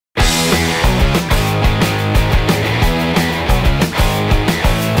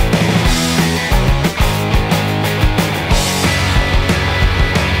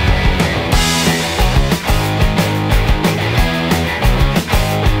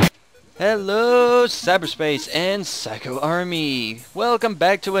Hello, cyberspace and Psycho Army. Welcome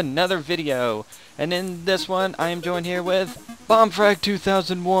back to another video. And in this one, I am joined here with Bombfrag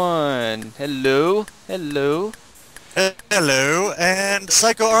 2001. Hello, hello. Hello, and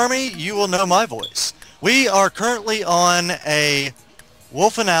Psycho Army, you will know my voice. We are currently on a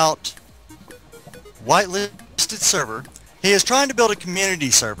Wolfenout whitelisted server. He is trying to build a community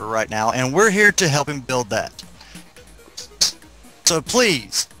server right now, and we're here to help him build that. So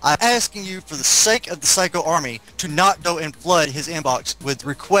please, I'm asking you for the sake of the Psycho Army to not go and flood his inbox with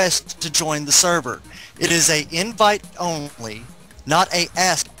requests to join the server. It is a invite only, not a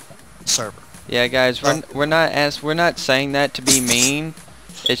ask server. Yeah, guys, we're not saying that to be mean.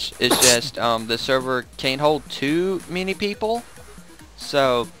 It's just the server can't hold too many people.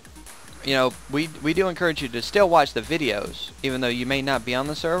 So, you know, we do encourage you to still watch the videos, even though you may not be on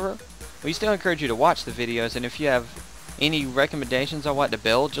the server. We still encourage you to watch the videos, and if you have any recommendations on what to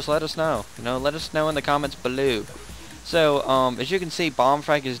build, just let us know. You know, let us know in the comments below. So, as you can see,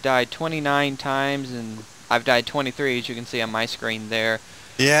 Bombfrag has died 29 times, and I've died 23, as you can see on my screen there.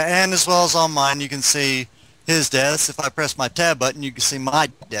 Yeah, and as well as on mine, you can see his deaths. If I press my tab button, you can see my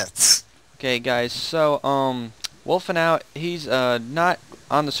deaths. Okay, guys, so, Wolfenout, he's, not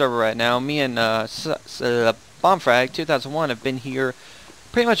on the server right now. Me and, Bombfrag 2001 have been here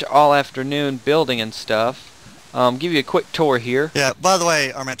pretty much all afternoon building and stuff. Give you a quick tour here. Yeah, by the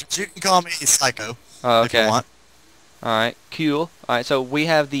way, Armentrix, you can call me Psycho if you want. Alright, cool. Alright, so we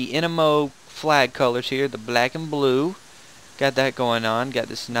have the NMO flag colors here, the black and blue. Got that going on. Got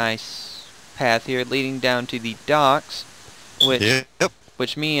this nice path here leading down to the docks,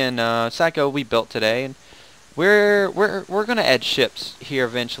 which me and Psycho we built today, and we're gonna add ships here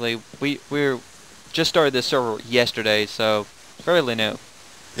eventually. We're just started this server yesterday, so fairly new.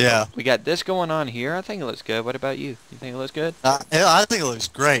 Yeah. We got this going on here. I think it looks good. What about you? You think it looks good? Yeah, I think it looks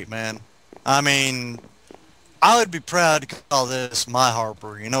great, man. I mean, I would be proud to call this my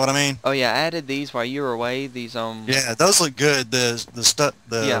harbor. You know what I mean? Oh yeah, I added these while you were away. These Yeah, those look good. The stuff.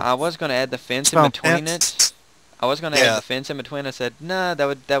 Yeah, I was gonna add the fence in between it. I was gonna add the fence in between. I said, nah, that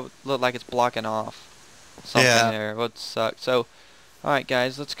would look like it's blocking off something there. It would suck. So, all right,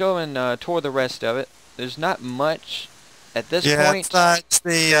 guys, let's go and tour the rest of it. There's not much at this point. Besides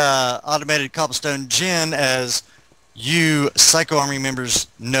the automated cobblestone gen, as you Psycho Army members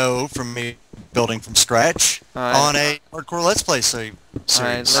know from me building from scratch on a hardcore Let's Play series.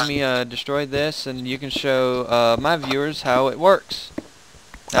 Alright, let me destroy this, and you can show my viewers how it works.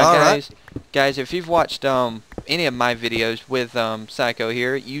 Now, guys, if you've watched any of my videos with Psycho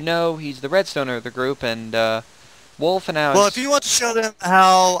here, you know he's the redstoner of the group, and Wolfenout. Well, if you want to show them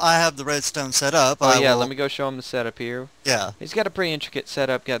how I have the redstone set up, let me go show him the setup here. Yeah. He's got a pretty intricate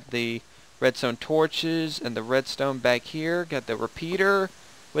setup. Got the redstone torches and the redstone back here. Got the repeater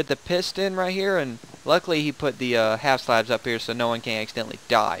with the piston right here, and luckily he put the half slabs up here so no one can accidentally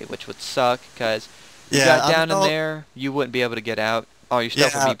die, which would suck, because if you got down in there, you wouldn't be able to get out. All your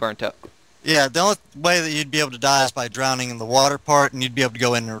stuff would be burnt up. Yeah, the only way that you'd be able to die is by drowning in the water part, and you'd be able to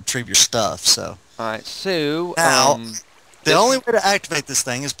go in and retrieve your stuff, so. Alright, so, now, the only way to activate this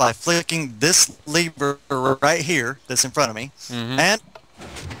thing is by flicking this lever right here that's in front of me, and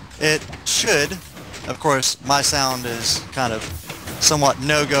it should, of course, my sound is kind of somewhat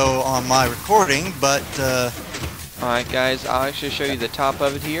no-go on my recording, but, Alright guys, I'll actually show you the top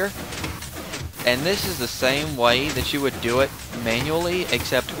of it here. And this is the same way that you would do it manually,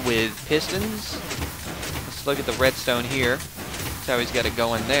 except with pistons. Let's look at the redstone here. That's how he's got it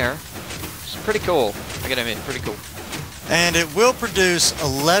going there. It's pretty cool. I gotta admit, pretty cool. And it will produce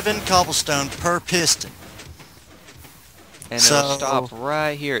 11 cobblestone per piston. And it'll stop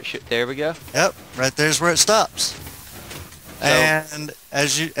right here. There we go. Yep, right there's where it stops. And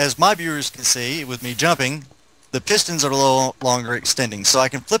as my viewers can see, with me jumping, the pistons are a little longer extending, so I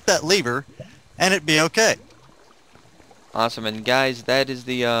can flip that lever, and it'd be okay. Awesome, and guys, that is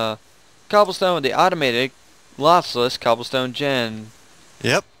the cobblestone, the automated lossless cobblestone gen.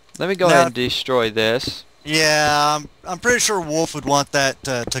 Yep. Let me go ahead and destroy this. Yeah, I'm pretty sure Wolf would want that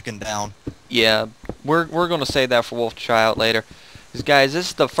taken down. Yeah, we're gonna save that for Wolf to try out later. Because guys, this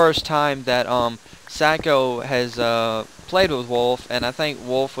is the first time that Psycho has played with Wolf, and I think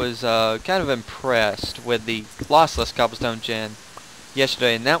Wolf was kind of impressed with the lossless cobblestone gen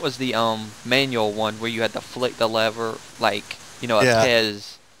yesterday, and that was the manual one where you had to flick the lever like, you know, a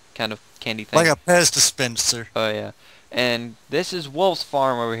Pez kind of candy thing. Like a Pez dispenser. Oh yeah. And this is Wolf's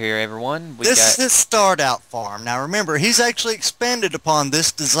farm over here, everyone. This is his start-out farm. Now remember, he's actually expanded upon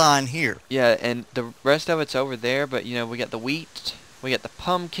this design here. Yeah, and the rest of it's over there, but you know, we got the wheat, we got the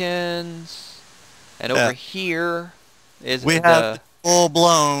pumpkins, and over here is we have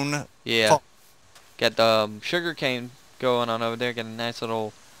full-blown Yeah. Got the sugar cane going on over there. Got a nice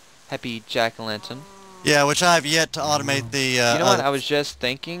little happy jack-o'-lantern. Yeah, which I've yet to automate the. You know what? I was just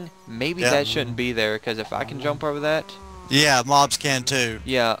thinking maybe Yeah. that shouldn't be there because if I can jump over that, Yeah, mobs can too.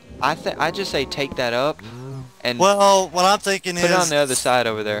 yeah, I just say take that up and Well, what I'm thinking put it on is, the other side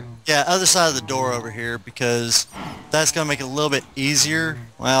over there. yeah, other side of the door over here because that's gonna make it a little bit easier.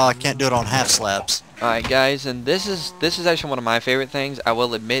 Well, I can't do it on half slabs. All right, guys, and this is actually one of my favorite things. I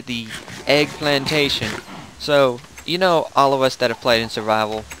will admit, the egg plantation. So you know, all of us that have played in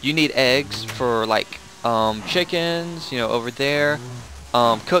survival, you need eggs for like chickens. You know, over there,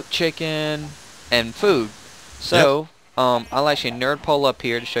 cooked chicken and food. So. Yep. I'll actually nerd pull up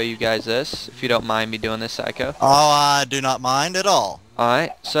here to show you guys this, if you don't mind me doing this, Psycho. Oh, I do not mind at all.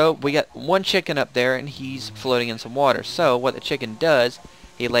 Alright, so we got one chicken up there, and he's floating in some water. So what the chicken does,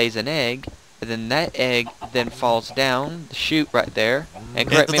 he lays an egg, and then that egg then falls down the chute right there, and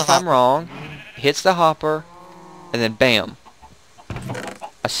correct me if I'm wrong, hits the hopper, and then bam.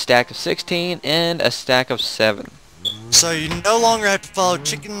 A stack of 16 and a stack of 7. So you no longer have to follow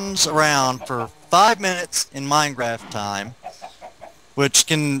chickens around for 5 minutes in Minecraft time, which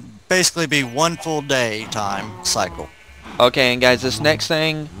can basically be one full day time cycle. Okay, and guys, this next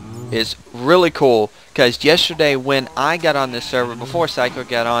thing is really cool, because yesterday when I got on this server, before Psycho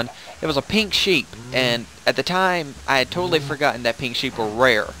got on, it was a pink sheep, and at the time, I had totally forgotten that pink sheep were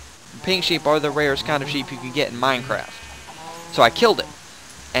rare. Pink sheep are the rarest kind of sheep you can get in Minecraft. So I killed it,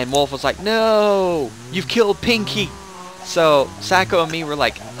 and Wolf was like, no, you've killed Pinky. So Psycho and me were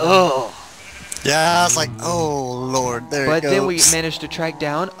like, ugh. Yeah, I was like, oh lord, there it goes. But then we managed to track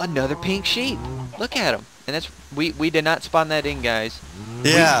down another pink sheep. Look at him. And that's we did not spawn that in, guys.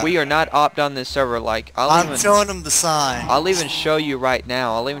 Yeah. We are not opt on this server. Like I'm showing them the sign. I'll even show you right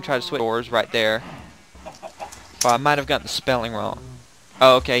now. I'll even try to switch doors right there. Well, I might have gotten the spelling wrong.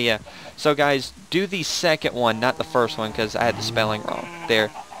 Oh, okay, yeah. So guys, do the second one, not the first one, because I had the spelling wrong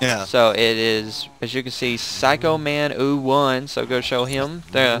there. Yeah. So it is, as you can see, Psycho Man 1. So go show him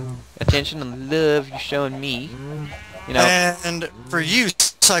the attention and love you're showing me. You know. And for you,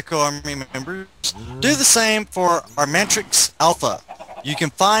 Psycho Army members, do the same for Armentrix Alpha. You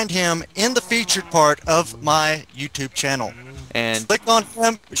can find him in the featured part of my YouTube channel. And click on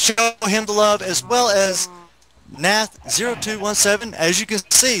him, show him the love, as well as Nath0217. As you can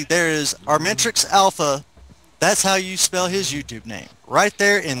see, there is Armentrix Alpha. That's how you spell his YouTube name. Right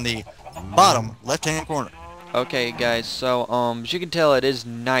there in the bottom left-hand corner. okay, guys, so as you can tell, it is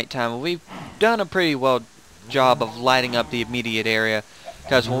nighttime. We've done a pretty well job of lighting up the immediate area,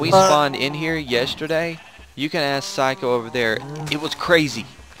 because when we spawned in here yesterday, you can ask Psycho over there. It was crazy.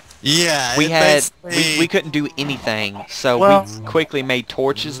 Yeah, we couldn't do anything, so we quickly made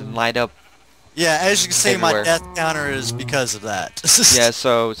torches and light up. Yeah, as you can see, everywhere. my death counter is because of that. Yeah,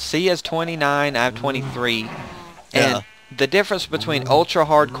 so C has 29, I have 23, and Yeah. the difference between ultra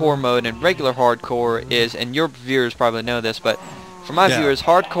hardcore mode and regular hardcore is, and your viewers probably know this, but for my viewers,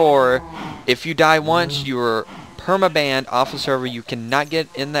 hardcore, if you die once, you're perma-banned off the server. You cannot get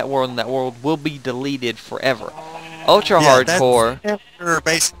in that world, and that world will be deleted forever. Ultra hardcore, that's your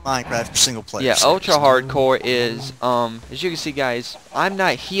basic Minecraft for single player. yeah, ultra hardcore is, as you can see, guys, I'm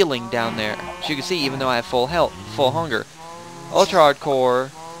not healing down there. As you can see, even though I have full health, full hunger. Ultra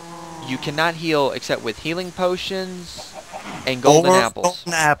hardcore, you cannot heal except with healing potions and golden apples.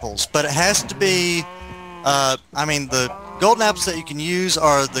 Golden apples, but it has to be, I mean, the golden apples that you can use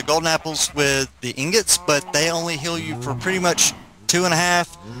are the golden apples with the ingots, but they only heal you for pretty much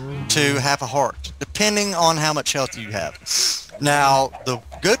 2.5 to half a heart, depending on how much health you have. Now, the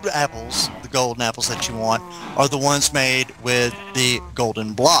good apples, the golden apples that you want, are the ones made with the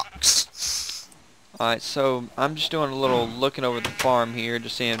golden blocks. Alright, so I'm just doing a little looking over the farm here,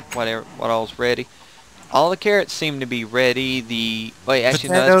 just seeing what all's ready. All the carrots seem to be ready. Wait,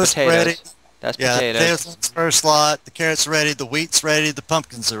 actually, no, that's potatoes. Ready. That's Yeah, potatoes. potatoes first lot, the carrots are ready, the wheat's ready, the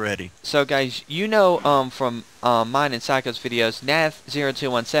pumpkins are ready. So guys, you know from mine and Psycho's videos,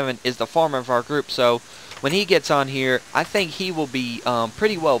 Nath0217 is the farmer of our group, so when he gets on here, I think he will be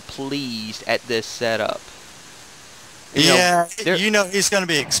pretty well pleased at this setup. You know he's going to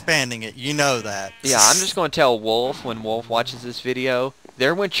be expanding it, you know that. Yeah, I'm just going to tell Wolf, when Wolf watches this video,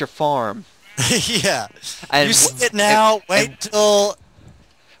 there went your farm. Yeah, And you see it now, wait till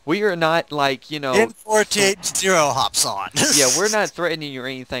we are not like, you know... N4TH0 hops on. Yeah, we're not threatening you or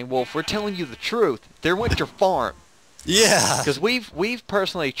anything, Wolf. We're telling you the truth. There went your farm. Yeah. Because we've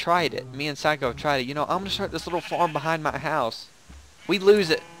personally tried it. Me and Psycho have tried it. You know, I'm going to start this little farm behind my house. We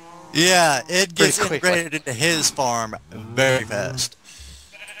lose it. Yeah, it gets Pretty quickly. integrated into his farm very fast.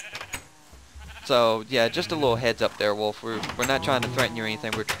 So, yeah, just a little heads up there, Wolf. We're not trying to threaten you or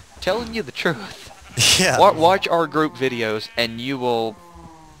anything. telling you the truth. Yeah. Watch our group videos, and you will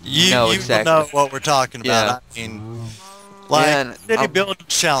You know will exactly. know what we're talking about. Yeah. I mean, like And City Build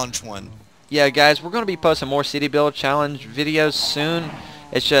Challenge one. yeah, guys, we're gonna be posting more City Build Challenge videos soon.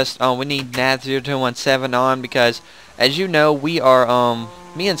 It's just we need Nath0217 on because, as you know, we are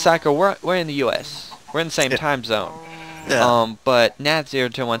me and Psycho we're in the U.S. We're in the same time zone. Yeah. But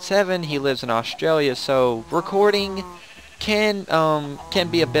Nath0217 he lives in Australia, so recording can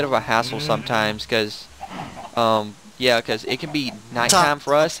be a bit of a hassle sometimes because yeah, because it can be nighttime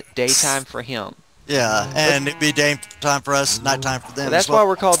for us, daytime for him. Yeah, and it'd be daytime for us, nighttime for them But as that's why well.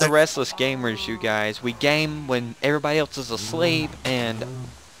 we're called the Restless Gamers, you guys. We game when everybody else is asleep and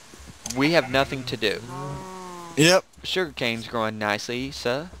we have nothing to do. Yep. Sugarcane's growing nicely,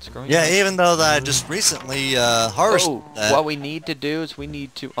 sir. It's growing Yeah, nicely. even though that I just recently harvested that. What we need to do is we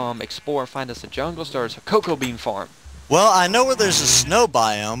need to explore and find us a jungle start a cocoa bean farm. Well, I know where there's a snow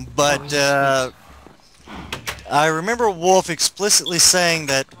biome, but I remember Wolf explicitly saying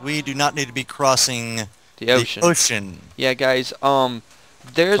that we do not need to be crossing The ocean. Yeah, guys,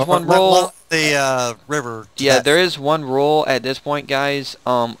 there's one rule. The river. Yeah, there is one rule at this point, guys.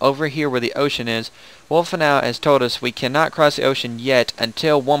 Over here where the ocean is, Wolfenout has told us we cannot cross the ocean yet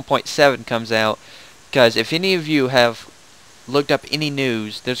until 1.7 comes out. Because if any of you have looked up any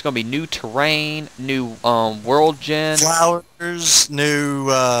news, there's going to be new terrain, new world gen. Flowers, new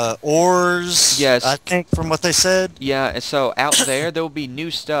ores. Yes. I think from what they said. Yeah, and so out there will be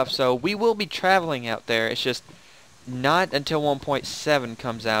new stuff. So we will be traveling out there. It's just not until 1.7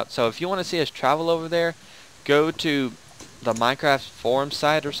 comes out. So if you want to see us travel over there, go to the Minecraft forum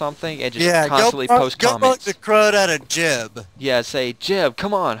site or something and just constantly post comments. Go the crud out of Jib. Yeah, say, Jib,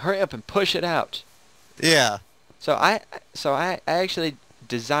 come on, hurry up and push it out. Yeah. So I actually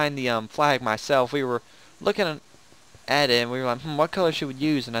designed the flag myself. We were looking at it and we were like, what color should we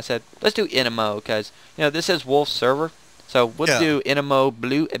use? And I said, let's do NMO because this is Wolf server, so we'll do NMO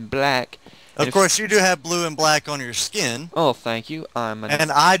blue and black. Of course, you do have blue and black on your skin. Oh, thank you.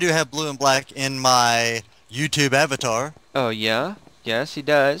 And I do have blue and black in my YouTube avatar. Oh yeah, yes he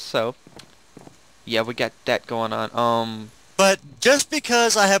does. So yeah, we got that going on. But just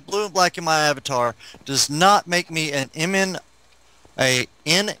because I have blue and black in my avatar does not make me an NMO,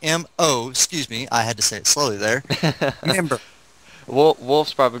 excuse me, I had to say it slowly there, member.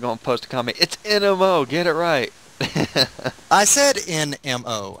 Wolf's probably going to post a comment, it's NMO, get it right. I said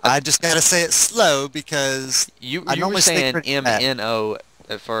NMO. I just got to say it slow because you were saying MNO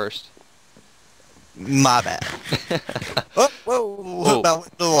at first. My bad. Whoa,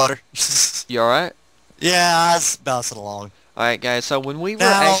 about the water. You alright? Yeah, I was bouncing along. Alright guys, so when we were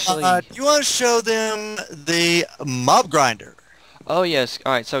now, actually... do you want to show them the mob grinder? Oh yes,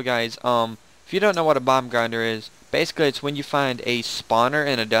 alright, so guys, if you don't know what a mob grinder is, basically it's when you find a spawner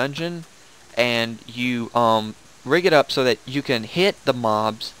in a dungeon, and you, rig it up so that you can hit the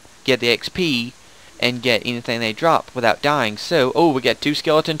mobs, get the XP, and get anything they drop without dying. So, oh, we got 2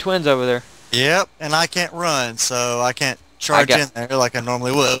 skeleton twins over there. Yep, and I can't run, so I can't charge in there like I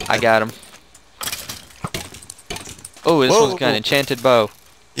normally would. I got him. Oh, this one's got an enchanted bow.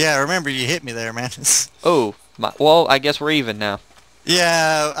 Yeah, remember you hit me there, man. Oh, well, I guess we're even now.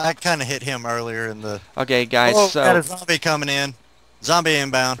 Yeah, I kind of hit him earlier in the... Okay, guys, so... got a zombie coming in. Zombie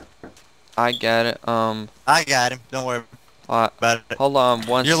inbound. I got it, I got him. Don't worry about it. Hold on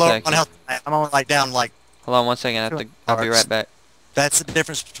one You're low second. on health. I'm only like down like... Hold on one second, I'll be right back. That's the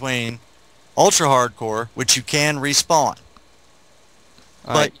difference between ultra hardcore, which you can respawn.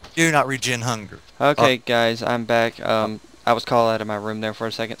 But you do not regen hunger. Okay, guys, I'm back. I was called out of my room there for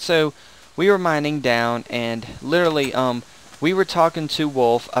a second. So, we were mining down, and literally, we were talking to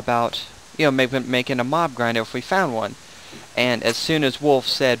Wolf about, making a mob grinder if we found one. And as soon as Wolf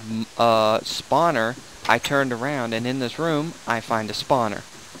said, spawner, I turned around, and in this room, I find a spawner.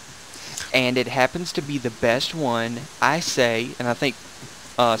 And it happens to be the best one, I say, and I think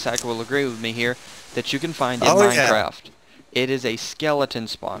Saka will agree with me here, that you can find in Minecraft. Yeah. It is a skeleton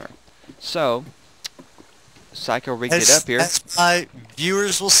spawner. So, Psycho rigged it up here. That's my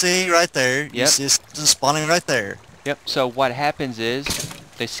viewers will see right there. Yep. You see it's spawning right there. Yep. So what happens is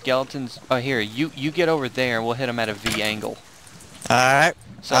the skeletons. Oh, here you get over there, and we'll hit them at a V angle. All right.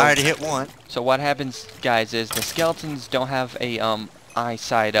 So, I already hit one. So what happens, guys, is the skeletons don't have a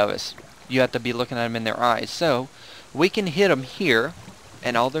eyesight of us. You have to be looking at them in their eyes. So we can hit them here,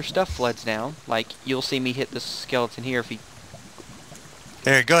 and all their stuff floods down. Like you'll see me hit this skeleton here if he.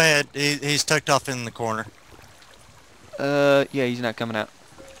 Here, go ahead. He's tucked off in the corner. Yeah, he's not coming out.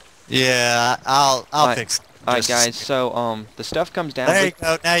 Yeah, I'll fix it. Alright, guys, so, the stuff comes down. There you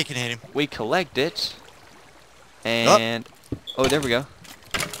go. Now you can hit him. We collect it. And... Oh, there we go.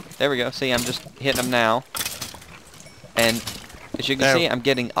 There we go. See, I'm just hitting them now. And as you can There. see, I'm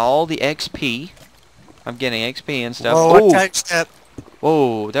getting all the XP. I'm getting XP and stuff. Whoa, Oh, watch step.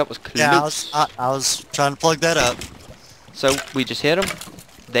 whoa, that was Yeah, close. I was trying to plug that up. So we just hit them.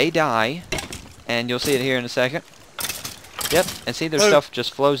 They die. And you'll see it here in a second. Yep, and see their stuff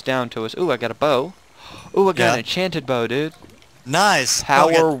just flows down to us. Ooh, I got a bow. Ooh, I got an enchanted bow, dude. Nice.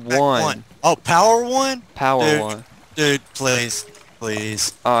 Power 1. Oh, power 1? Power Dude, 1. Dude, please.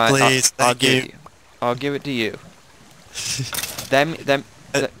 Please. Alright, Please, I'll thank you. I'll give it to you.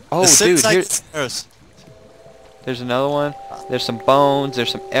 Oh, It dude, seems like here, it's arrows. there's another one. There's some bones.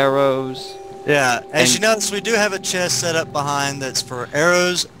 There's some arrows. Yeah, as And- you notice, we do have a chest set up behind that's for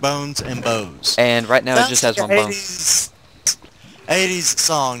arrows, bones, and bows. And right now it just has Sounds one like bone. 80s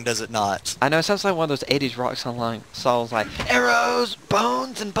song, does it not? I know, it sounds like one of those 80s rock songs like, arrows,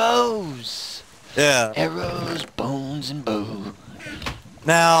 bones, and bows. Yeah. Arrows, bones, and bows.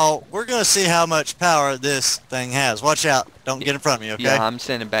 Now, we're going to see how much power this thing has. Watch out. Don't get in front of me, okay? Yeah, I'm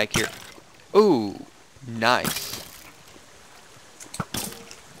standing back here. Ooh, nice.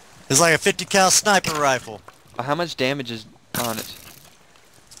 It's like a 50 cal sniper rifle. How much damage is on it?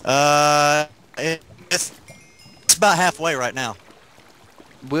 It's about halfway right now.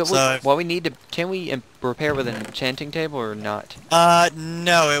 What we need to... Can we repair with an enchanting table or not?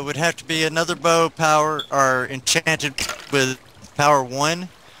 No, it would have to be another bow power, or enchanted with power 1.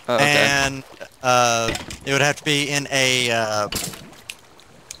 Oh, okay. And, it would have to be in a,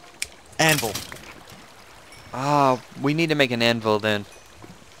 anvil. Ah, we need to make an anvil then.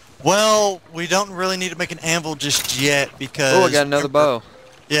 Well, we don't really need to make an anvil just yet because... Oh, I got another bow.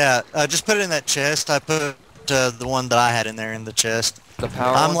 Yeah, just put it in that chest. I put the one that I had in there in the chest. The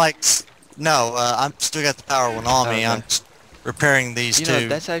power I'm one? like... No, I'm still got the power one on me. Okay. I'm just repairing these You two. know,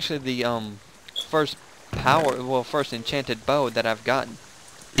 that's actually the first first enchanted bow that I've gotten.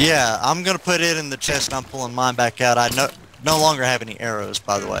 Yeah, I'm going to put it in the chest and I'm pulling mine back out. I no longer have any arrows,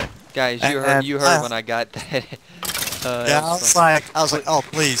 by the way. Guys, And- you heard when I got that. Yeah, I was like, oh,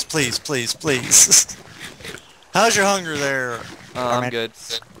 please, please, please, please. How's your hunger there? I'm Armin? good.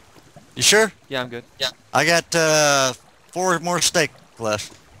 You sure? Yeah, I'm good. Yeah, I got 4 more steak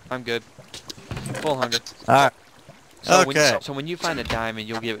left. I'm good. Full hunger. Alright. So Okay. so when you find a diamond,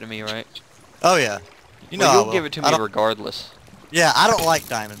 you'll give it to me, right? Oh yeah. You know Well, I you'll will. give it to I me don't- regardless. Yeah, I don't like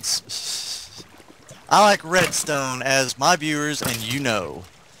diamonds. I like redstone, as my viewers and you know.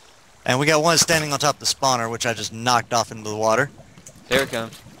 And we got one standing on top of the spawner, which I just knocked off into the water. There it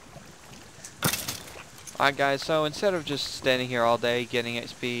comes. Alright guys, so instead of just standing here all day, getting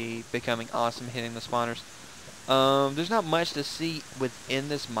XP, becoming awesome, hitting the spawners, there's not much to see within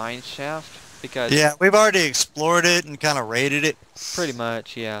this mine shaft, because... Yeah, we've already explored it and kind of raided it. Pretty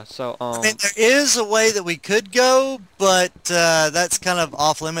much, yeah. So, I mean, there is a way that we could go, but that's kind of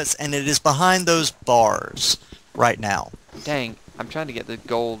off limits, and it is behind those bars right now. dang, I'm trying to get this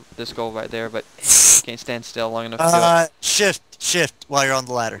gold right there, but can't stand still long enough to do it. Shift while you're on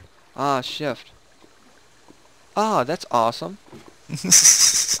the ladder. Ah, shift. Ah, that's awesome.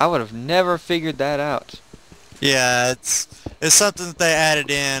 I would have never figured that out. Yeah, it's something that they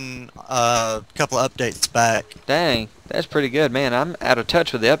added in a couple of updates back. Dang, that's pretty good, man. I'm out of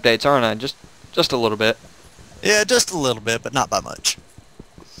touch with the updates, aren't I? Just a little bit. Yeah, just a little bit, but not by much.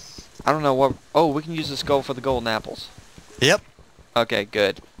 I don't know what... Oh, we can use the skull for the golden apples. Yep. Okay,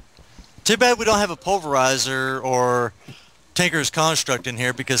 good. Too bad we don't have a pulverizer or Tinker's Construct in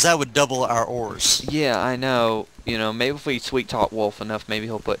here, because that would double our ores. Yeah, I know. You know, maybe if we sweet talk Wolf enough, maybe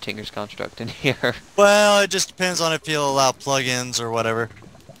he'll put Tinker's Construct in here. Well, it just depends on if he'll allow plugins or whatever.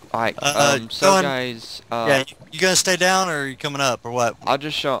 Alright, go so on. guys, Yeah, you gonna stay down, or are you coming up, or what? I'll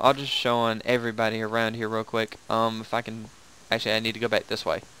just showing everybody around here real quick. If I can... Actually, I need to go back this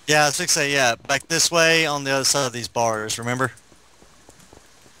way. Yeah, I was gonna say, yeah, back this way on the other side of these bars, remember?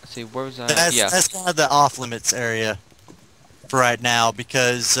 Let's see, where was I? That's, Yeah. that's kind of the off-limits area for right now,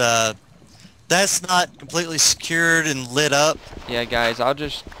 because that's not completely secured and lit up. Yeah, guys, I'll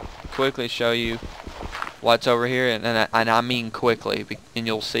just quickly show you what's over here, and I mean quickly, and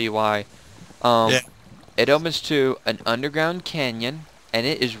you'll see why. Yeah. It opens to an underground canyon, and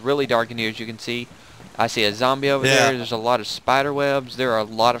it is really dark in here, as you can see. I see a zombie over Yeah. there. There's a lot of spider webs. There are a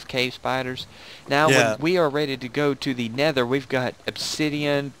lot of cave spiders. Now, Yeah. when we are ready to go to the nether, we've got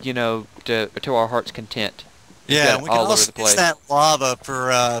obsidian, you know, to our heart's content. We've Yeah, got and we all can over also the use place. that lava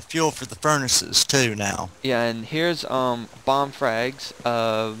for fuel for the furnaces too now. Yeah, and here's bomb frags.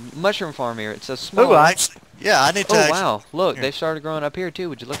 Mushroom farm here. It's a small... Oh, actually, yeah, I need to. Oh actually, wow! Look, here. they started growing up here too.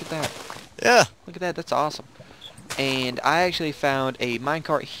 Would you look at that? Yeah. Look at that. That's awesome. And I actually found a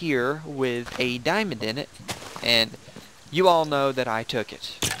minecart here with a diamond in it, and you all know that I took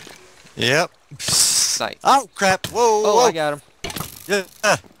it. Yep. Nice. Oh crap! Whoa! Oh, whoa. I got him.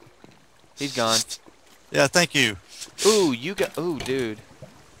 Yeah. He's gone. Yeah. Thank you. Ooh, you got. Ooh, dude.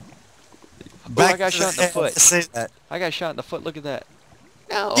 Ooh, Back I got to shot in the head. foot. Say that. I got shot in the foot. Look at that.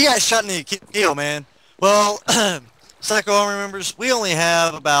 No. You got shot in the heel, man. Well, Psycho Army members, we only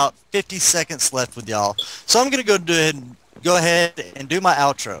have about 50 seconds left with y'all, so I'm gonna go ahead and do my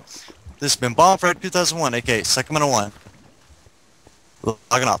outro. This has been Bombfred 2001, aka Sacramento 1.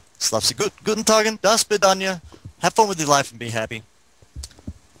 Logging off. Slap Sie gut, guten Tagen, das bedanya. Have fun with your life and be happy.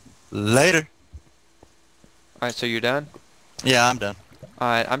 Later. Alright, so you're done? Yeah, I'm done.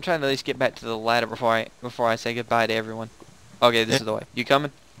 Alright, I'm trying to at least get back to the ladder before I say goodbye to everyone. Okay, this is the way. You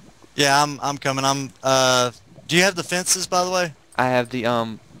coming? Yeah, I'm coming. Do you have the fences, by the way? I have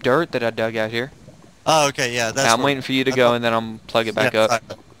the dirt that I dug out here. Oh, okay, yeah, that's I'm waiting for you to go and then I'm plug it back up.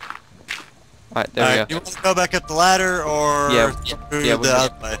 Alright, there we go. You want to go back up the ladder or through the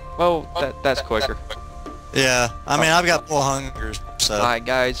other way? Well, that's quicker. Yeah, I mean, I've got full hunger, so. Alright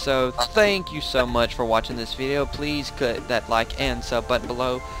guys, so thank you so much for watching this video. Please click that like and sub button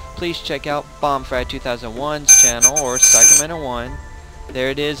below. Please check out Bombfred 2001's channel, or Sacramento 1. There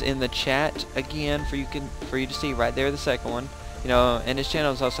it is in the chat again for you to see right there, the second one. You know, and his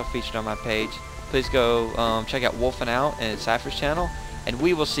channel is also featured on my page. Please go check out Wolfenout and Cypher's channel, and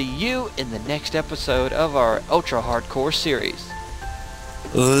we will see you in the next episode of our Ultra Hardcore series.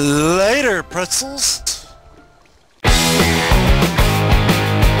 Later, pretzels.